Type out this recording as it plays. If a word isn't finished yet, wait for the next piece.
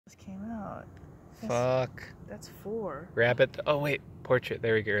Came out. Fuck. That's 4. Rabbit. Oh wait, portrait.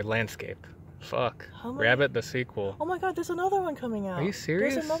 There we go. Landscape. Fuck. Rabbit the sequel. Oh my god, there's another one coming out. Are you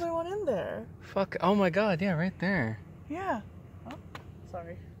serious? There's another one in there. Fuck. Oh my god. Yeah, right there. Yeah. Oh,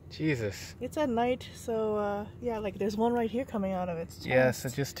 sorry. Jesus. It's at night, so yeah, like there's one right here coming out of its chest. Yeah. So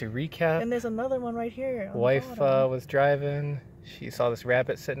just to recap. And there's another one right here. Wife was driving. She saw this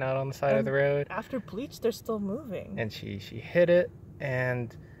rabbit sitting out on the side of the road. After bleach, they're still moving. And she hit it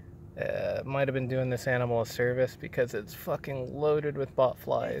and. Might have been doing this animal a service because it's fucking loaded with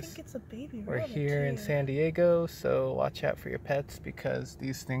botflies. I think it's a baby We're rabbit here in San Diego, so watch out for your pets because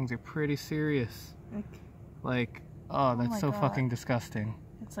these things are pretty serious. Like, oh, that's so fucking disgusting.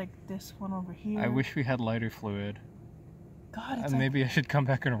 It's like this one over here. I wish we had lighter fluid. God, it's maybe I should come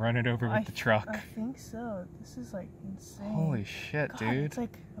back and run it over with the truck. I think so. This is like insane. Holy shit, God, dude. It's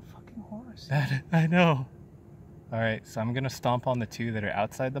like a fucking horse. I know. Alright, so I'm gonna stomp on the 2 that are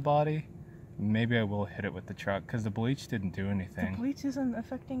outside the body. Maybe I will hit it with the truck, because the bleach didn't do anything. The bleach isn't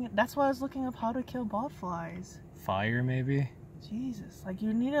affecting it. That's why I was looking up how to kill botflies. Fire, maybe? Jesus, like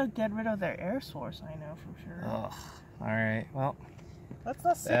you need to get rid of their air source, I know for sure. Ugh. Alright, well. Let's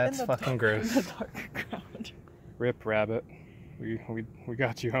not sit that's in the fucking gross. in the dark ground. Rip rabbit. We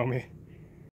got you, homie.